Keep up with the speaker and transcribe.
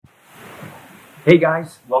Hey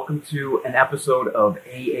guys, welcome to an episode of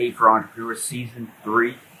AA for Entrepreneurs Season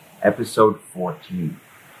 3, Episode 14.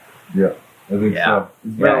 Yeah, I think Yeah. so.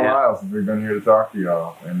 It's been a Yeah. while since we've been here to talk to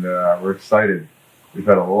y'all, and we're excited. We've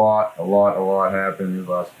had a lot happen in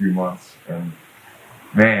the last few months, and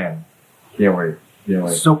man, can't wait.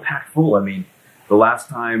 So packed full. I mean, the last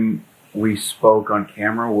time we spoke on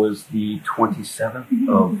camera was the 27th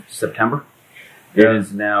of September. It Yeah.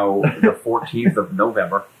 is now the 14th of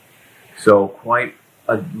November. So quite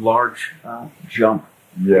a large jump.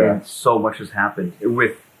 Yeah, And so much has happened.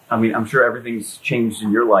 I'm sure everything's changed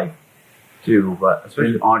in your life too, but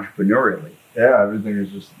especially entrepreneurially. yeah, everything is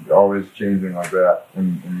just always changing like that,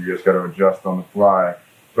 and you just got to adjust on the fly.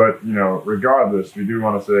 But regardless, we do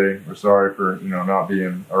want to say we're sorry for not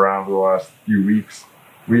being around for the last few weeks.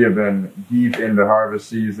 We have been deep into harvest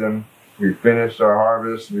season. We finished our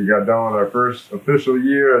harvest. We got done with our first official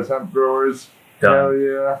year as hemp growers. Done. Hell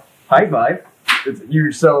yeah. High five. It's a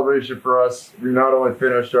huge celebration for us. We not only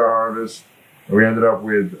finished our harvest, we ended up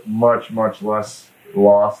with much less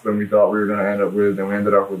loss than we thought we were going to end up with, and we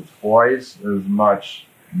ended up with twice as much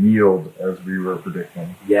yield as we were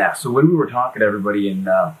predicting. Yeah, so when we were talking to everybody and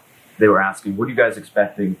they were asking, what are you guys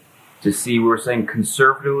expecting to see? We were saying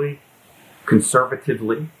conservatively,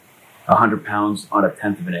 100 pounds on a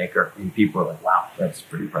tenth of an acre. And people were like, wow, that's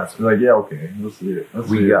pretty impressive. We're like, yeah, okay, let's see it.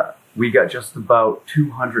 We got just about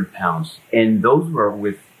 200 pounds. And those were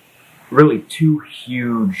with really two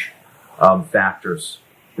huge factors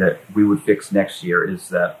that we would fix next year is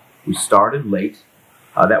that we started late.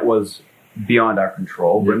 That was beyond our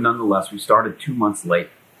control, but nonetheless, we started 2 months late.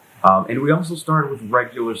 And we also started with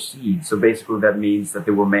regular seed. So basically that means that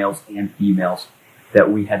there were males and females that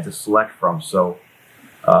we had to select from. So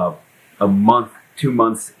a month, 2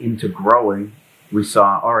 months into growing, we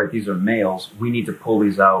saw, all right, these are males. We need to pull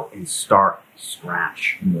these out and start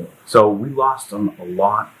scratch. Yeah. So we lost on a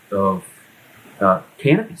lot of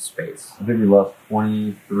canopy space. I think we lost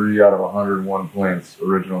 23 out of 101 plants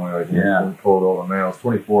originally. We pulled all the males,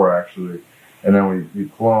 24 actually. And then we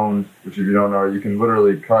cloned, which if you don't know, you can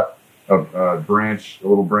literally cut a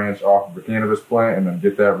little branch off of a cannabis plant and then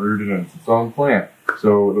get that rooted and it's its own plant.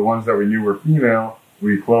 So the ones that we knew were female,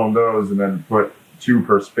 we cloned those and then put 2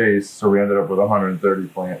 per space. So we ended up with 130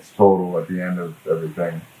 plants total at the end of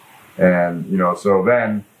everything. And, so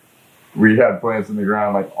then we had plants in the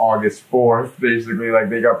ground like August 4th, basically, like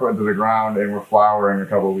they got put into the ground and were flowering a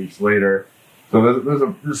couple of weeks later. So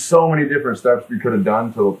there's so many different steps we could have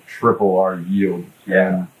done to triple our yield.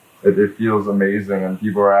 Yeah. And it feels amazing. And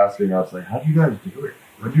people are asking us, like, how'd you guys do it?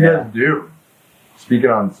 What'd you guys do?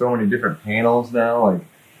 Speaking on so many different panels now, like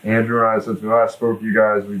Andrew and I, since we last spoke to you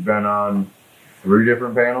guys, we've been on 4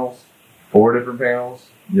 different panels.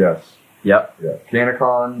 Yes. Yep. Yeah.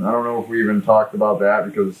 Canacon, I don't know if we even talked about that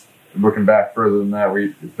because looking back further than that,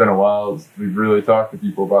 it's been a while since we've really talked to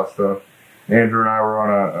people about stuff. Andrew and I were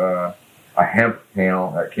on a hemp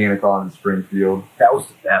panel at Canacon in Springfield. That was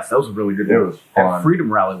the best. That was a really good It one. was fun. That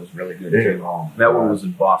Freedom Rally was really good too. That one was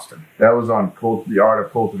in Boston. That was on the art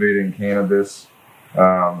of cultivating cannabis.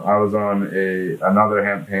 I was on another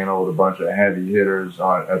hemp panel with a bunch of heavy hitters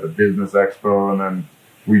at the Business Expo, and then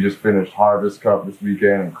we just finished Harvest Cup this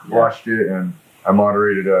weekend and crushed it. And I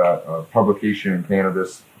moderated a publication in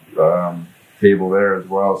cannabis table there as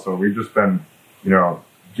well. So we've just been,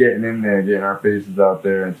 getting in there, getting our faces out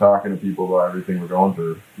there, and talking to people about everything we're going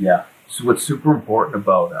through. Yeah. So what's super important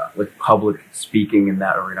about public speaking in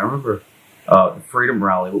that arena? I remember the Freedom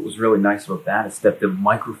Rally. What was really nice about that is that the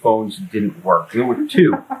microphones didn't work. There were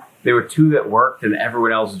two. There were 2 that worked, and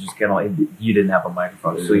everyone else was just kind of like, you didn't have a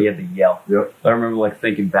microphone, so you had to yell. Yep. I remember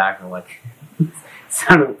thinking back and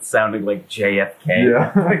sounding like JFK.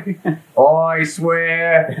 Yeah. I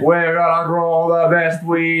swear we're gonna grow the best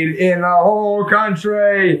weed in the whole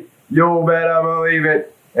country. You better believe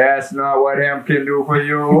it. That's not what hemp can do for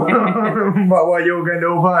you, but what you can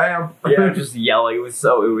do for hemp. Yeah, just yelling.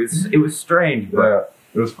 It was strange. But Yeah,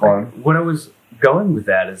 it was fun. what I was going with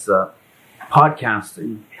that is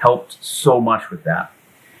podcasting helped so much with that.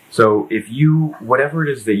 So if whatever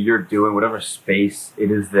it is that you're doing, whatever space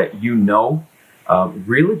it is that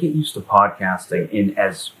really get used to podcasting. In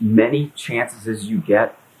as many chances as you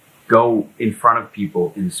get, go in front of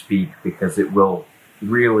people and speak, because it will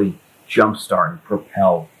really jumpstart and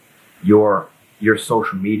propel your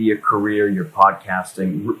social media career, your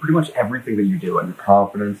podcasting, pretty much everything that you're doing.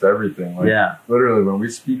 Confidence, everything. Literally, when we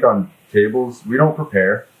speak on tables, we don't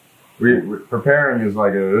prepare. Preparing is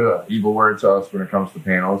like a evil word to us when it comes to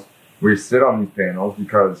panels. We sit on these panels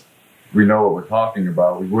because we know what we're talking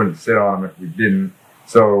about. We wouldn't sit on them if we didn't.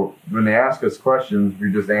 So when they ask us questions,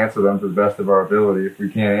 we just answer them to the best of our ability. If we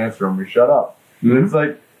can't answer them, we shut up. It's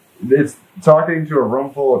like, it's talking to a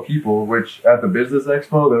room full of people, which at the business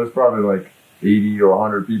expo, there was probably like 80 or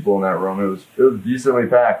 100 people in that room. It was decently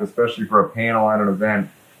packed, especially for a panel at an event.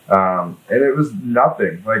 And it was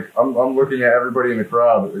nothing. Like, I'm looking at everybody in the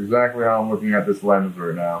crowd exactly how I'm looking at this lens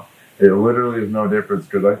right now. It literally is no difference,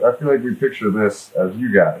 because I feel like we picture this as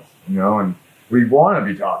you guys, you know, and we want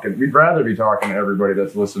to be talking. We'd rather be talking to everybody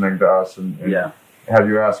that's listening to us and have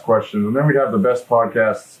you ask questions. And then we'd have the best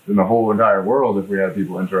podcasts in the whole entire world if we had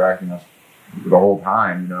people interacting with us the whole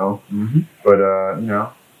time, you know. But, you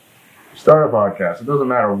know, start a podcast. It doesn't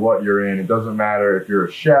matter what you're in. It doesn't matter if you're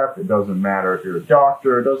a chef. It doesn't matter if you're a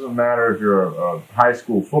doctor. It doesn't matter if you're a high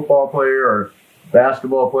school football player or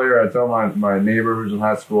basketball player. I tell my neighbor who's in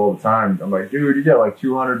high school all the time, I'm like, dude, you get like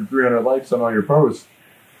 200, 300 likes on all your posts.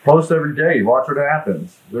 Post every day. Watch what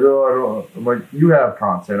happens. I'm like, you have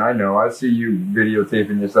content. I know. I see you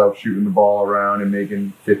videotaping yourself shooting the ball around and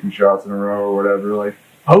making 50 shots in a row or whatever. Like,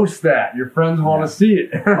 post that. Your friends want to see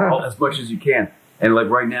it. As much as you can. And like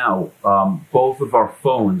right now, both of our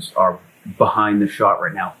phones are behind the shot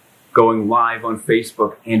right now, going live on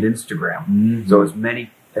Facebook and Instagram. So as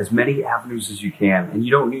many avenues as you can. And you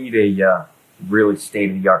don't need a really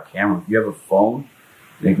state-of-the-art camera. If you have a phone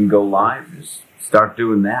that can go live, just start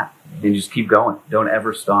doing that and just keep going. Don't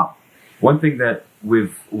ever stop. One thing that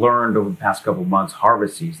we've learned over the past couple of months,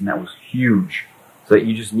 harvest season, that was huge, so that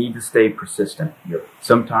you just need to stay persistent.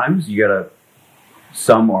 Sometimes you gotta,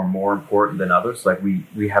 some are more important than others. Like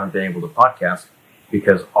we haven't been able to podcast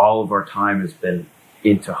because all of our time has been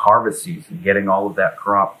into harvest season, getting all of that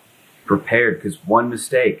crop prepared, because one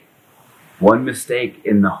mistake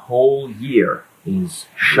in the whole year is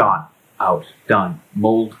shot, out, done.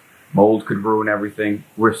 Mold could ruin everything.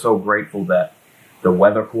 We're so grateful that the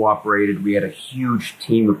weather cooperated. We had a huge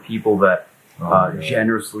team of people that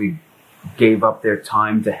generously gave up their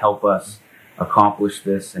time to help us accomplish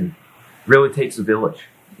this, and really takes a village.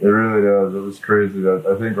 It really does. It was crazy that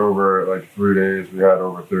I think over like 3 days we had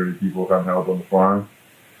over 30 people come help on the farm.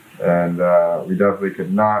 And we definitely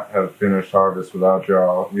could not have finished harvest without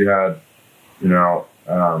y'all. We had, you know,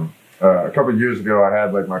 a couple of years ago, I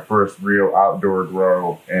had like my first real outdoor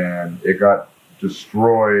grow, and it got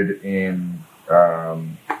destroyed in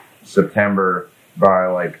September by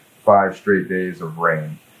like 5 straight days of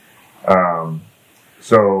rain.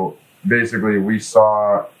 So basically, we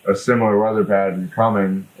saw a similar weather pattern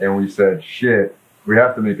coming, and we said, shit, we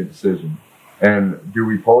have to make a decision. And do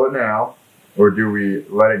we pull it now? Or do we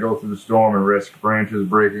let it go through the storm and risk branches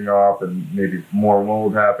breaking off and maybe more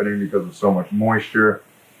mold happening because of so much moisture?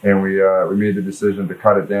 And we made the decision to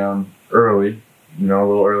cut it down early, you know, a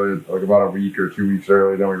little early, like about a week or 2 weeks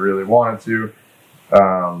earlier than we really wanted to.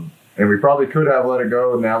 And we probably could have let it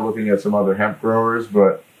go now looking at some other hemp growers,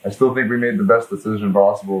 but I still think we made the best decision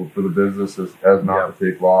possible for the business as not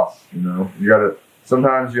to take loss, you know.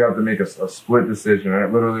 Sometimes you have to make a split decision, and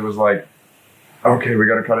it literally was like, okay, we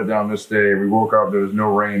got to cut it down this day. We woke up, there was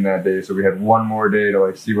no rain that day, so we had one more day to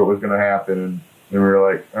like see what was going to happen, and we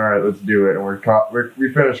were like, all right, let's do it. And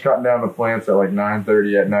we finished cutting down the plants at like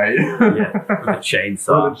 9:30 at night. With a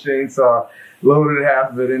chainsaw. Loaded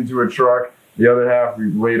half of it into a truck. The other half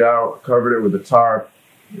we laid out, covered it with a tarp,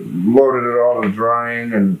 loaded it all to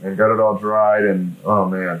drying, and got it all dried. And oh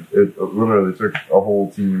man, it literally took a whole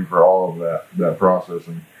team for all of that process.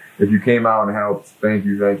 And if you came out and helped, thank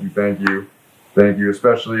you. Thank you,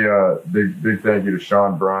 especially big thank you to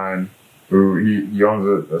Sean Bryan, who he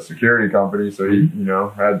owns a security company, so he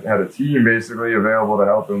had a team basically available to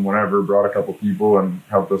help him whenever. Brought a couple people and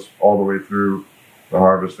helped us all the way through the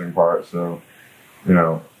harvesting part. So,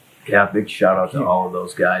 big shout out to all of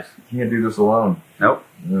those guys. You can't do this alone. Nope.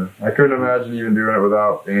 Yeah, I couldn't imagine even doing it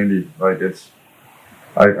without Andy. Like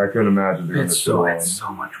I couldn't imagine doing this alone. It's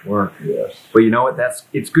so much work. Yes. But you know what?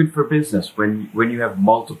 It's good for business when you have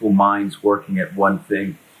multiple minds working at one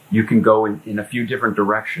thing. You can go in a few different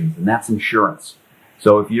directions, and that's insurance.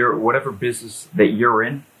 So if you're whatever business that you're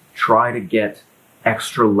in, try to get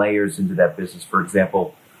extra layers into that business. For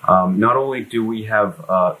example, not only do we have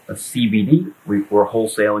a CBD, we're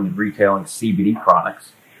wholesaling and retailing CBD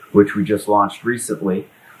products, which we just launched recently.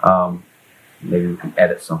 Maybe we can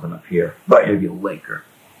edit something up here, but maybe a link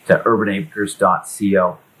to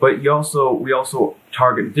urbanacres.co. But we also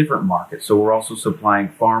target different markets. So we're also supplying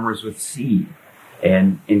farmers with seed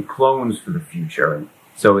and clones for the future. And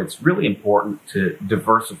so it's really important to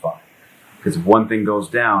diversify, because if one thing goes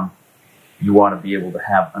down, you want to be able to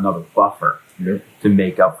have another buffer to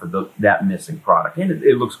make up for that missing product. And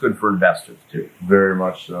it looks good for investors too. Very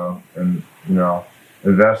much so. And,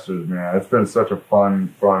 investors, man, it's been such a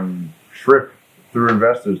fun trip through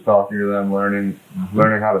investors, talking to them, learning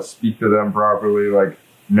how to speak to them properly, like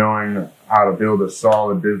knowing how to build a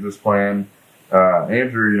solid business plan.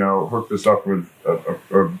 Andrew, hooked us up with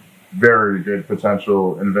a very good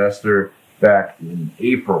potential investor back in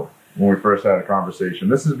April when we first had a conversation.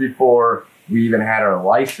 This is before we even had our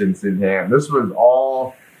license in hand. This was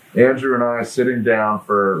all Andrew and I sitting down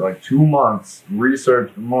for like 2 months,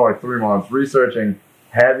 more like 3 months, researching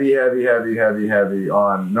heavy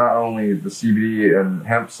on not only the CBD and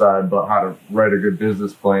hemp side, but how to write a good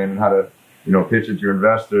business plan and how to, pitch it to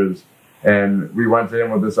investors. And we went to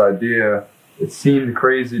him with this idea. It seemed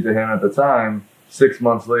crazy to him at the time. 6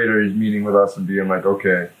 months later, he's meeting with us and being like,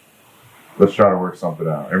 okay, let's try to work something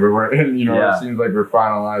out. And it seems like we're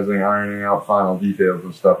ironing out final details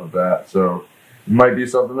and stuff of that. So it might be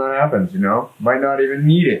something that happens, might not even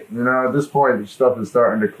need it. At this point, stuff is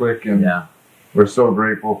starting to click, and we're so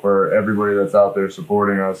grateful for everybody that's out there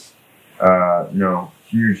supporting us.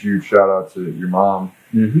 Huge shout out to your mom.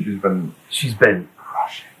 Mm-hmm. She's been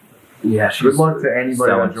crushing. Yeah, good luck to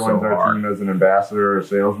anybody that joins our team as an ambassador or a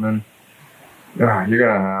salesman. You're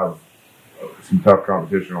gonna have some tough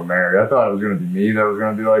competition with Mary. I thought it was gonna be me that was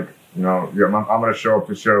gonna be like, I'm gonna show up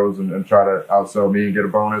to shows and try to outsell me and get a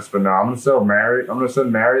bonus. But no, I'm gonna sell Mary. I'm gonna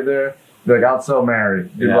send Mary there. Be like, outsell Mary.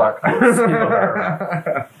 Good luck.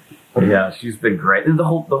 Yeah, she's been great. And the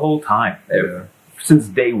whole time, since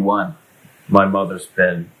day one, my mother's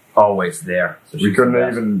been always there. So we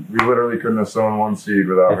literally couldn't have sown one seed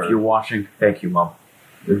without her. If you're watching, thank you, Mom.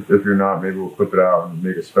 If you're not, maybe we'll clip it out and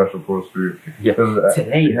make a special post for you. Yeah.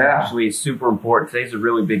 Today actually is super important. Today's a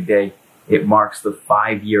really big day. It marks the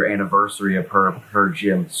 5-year anniversary of her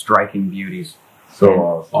gym, Striking Beauties. So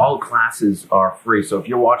awesome. All classes are free. So if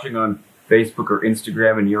you're watching on Facebook or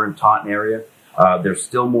Instagram and you're in Taunton area, there's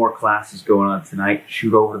still more classes going on tonight.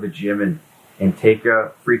 Shoot over to the gym and take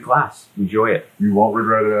a free class. Enjoy it. You won't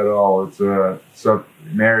regret it at all.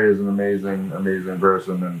 Mary is an amazing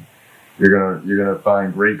person, and you're gonna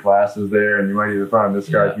find great classes there, and you might even find this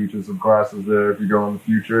guy teaching some classes there if you go in the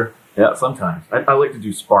future. Yeah, sometimes. I like to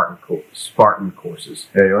do Spartan courses.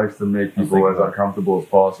 Yeah, he likes to make people as uncomfortable as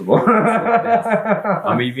possible.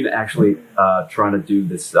 I'm even actually trying to do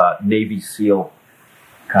this Navy SEAL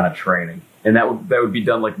kind of training, and that would be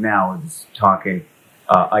done like now. It's talking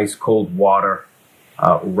ice cold water,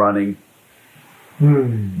 running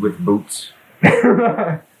with boots.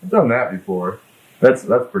 I've done that before. That's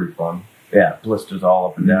pretty fun. Yeah, blisters all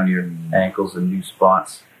up and down your ankles and new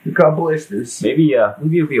spots. You got blisters. Maybe it'll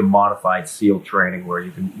be a modified SEAL training where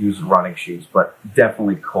you can use running shoes, but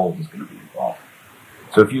definitely cold is going to be involved.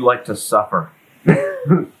 So if you like to suffer,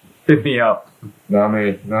 hit me up. Not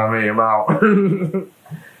me. I'm out. We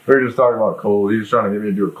were just talking about cold. He was trying to get me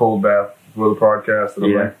to do a cold bath with a podcast, and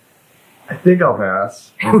I'm like, I think I'll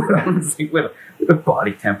pass. with a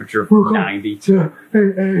body temperature of 90.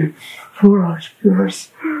 Hey,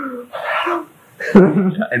 yes.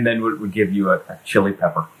 And then would give you a chili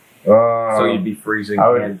pepper. So you'd be freezing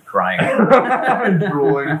and crying.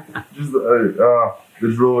 Drooling. Just the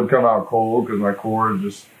drool would come out cold because my core is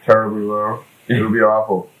just terribly low. It would be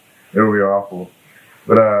awful.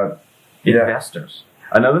 But investors.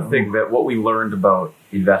 Another thing that what we learned about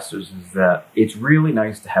investors is that it's really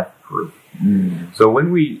nice to have proof. So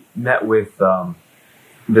when we met with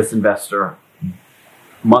this investor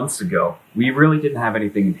months ago, we really didn't have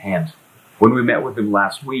anything in hand. When we met with him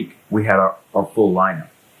last week, we had our full lineup.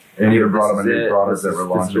 And you brought him a new product that we're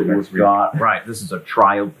launching next week. Right, this is a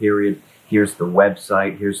trial period. Here's the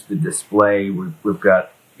website. Here's the display. We've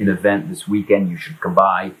got an event this weekend. You should come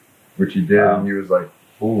by. Which he did, and he was like,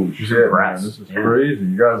 holy shit, man, this is crazy.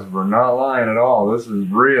 You guys were not lying at all. This is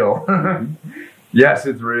real. Yes,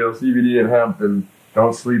 it's real. CBD and hemp, and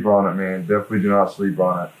don't sleep on it, man. Definitely do not sleep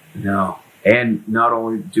on it. No. And not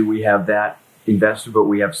only do we have that investor, but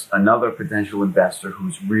we have another potential investor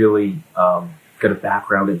who's really got a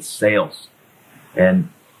background in sales. And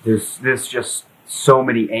there's just so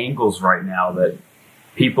many angles right now that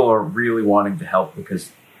people are really wanting to help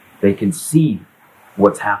because they can see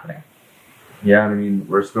what's happening. Yeah, I mean,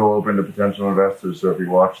 we're still open to potential investors. So if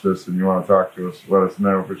you watch this and you want to talk to us, let us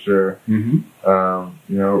know for sure. We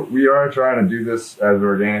are trying to do this as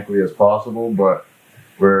organically as possible, but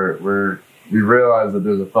we realize that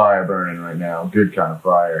there's a fire burning right now, good kind of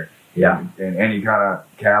fire. Yeah. And any kind of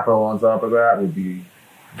capital on top of that would be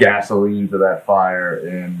gasoline to that fire,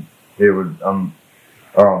 and it would.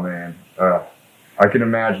 Oh man, I can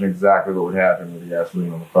imagine exactly what would happen with the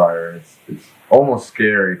gasoline on the fire. It's almost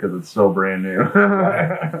scary because it's so brand new.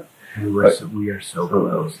 We are so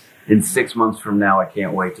close. In 6 months from now, I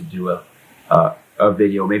can't wait to do a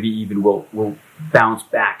video. Maybe even we'll bounce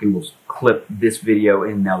back and we'll clip this video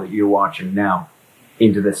in now that you're watching now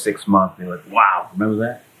into the 6 month. And you're like, wow, remember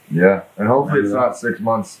that? Yeah, and hopefully it's not 6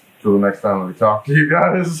 months till the next time that we talk to you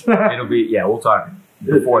guys. It'll be, yeah, we'll talk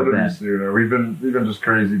before It'll then. be sooner. We've been just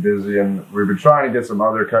crazy busy, and we've been trying to get some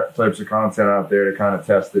other types of content out there to kind of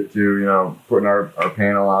test it too. You know, putting our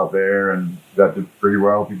panel out there, and that did pretty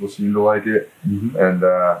well. People seem to like it, and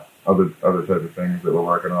other type of things that we're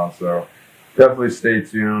working on. So definitely stay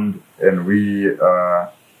tuned, and we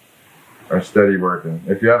are steady working.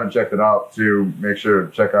 If you haven't checked it out too, make sure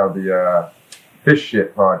to check out the Fish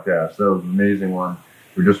Shit podcast. That was an amazing one.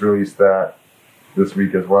 We just released that this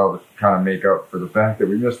week as well to kind of make up for the fact that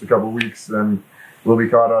we missed a couple weeks, and we'll be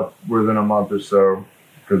caught up within a month or so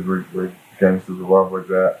because we're gangsters of love like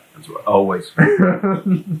that. That's what, always.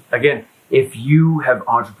 Again, if you have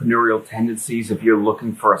entrepreneurial tendencies, if you're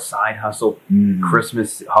looking for a side hustle,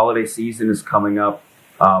 Christmas holiday season is coming up.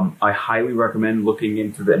 I highly recommend looking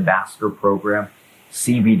into the ambassador program.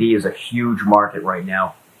 CBD is a huge market right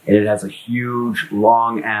now, and it has a huge,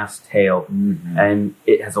 long-ass tail, and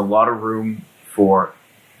it has a lot of room for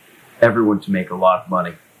everyone to make a lot of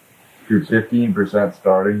money. Dude, 15%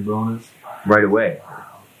 starting bonus? Right away.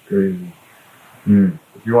 Crazy.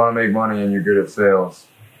 If you want to make money and you're good at sales,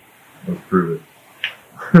 let's prove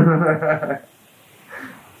it.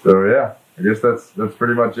 So yeah, I guess that's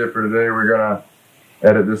pretty much it for today. We're gonna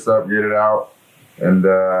edit this up, get it out, and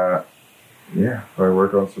yeah, probably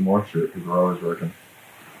work on some more shit because we're always working.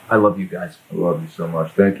 I love you guys. I love you so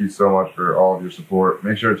much. Thank you so much for all of your support.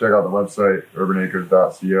 Make sure to check out the website,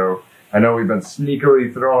 urbanacres.co. I know we've been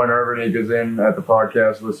sneakily throwing Urban Acres in at the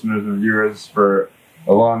podcast listeners and viewers for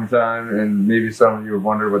a long time, and maybe some of you have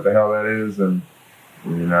wondered what the hell that is. And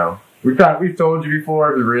you know, we've told you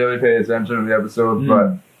before if you really pay attention to the episodes,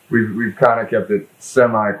 but we've kind of kept it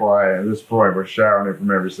semi-quiet. At this point, we're shouting it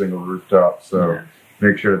from every single rooftop. So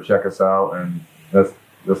make sure to check us out, and that's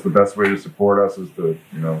the best way to support us is to,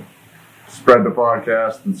 you know, spread the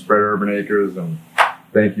podcast and spread Urban Acres. And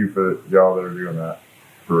thank you for y'all that are doing that.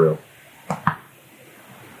 For real.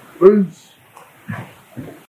 Peace.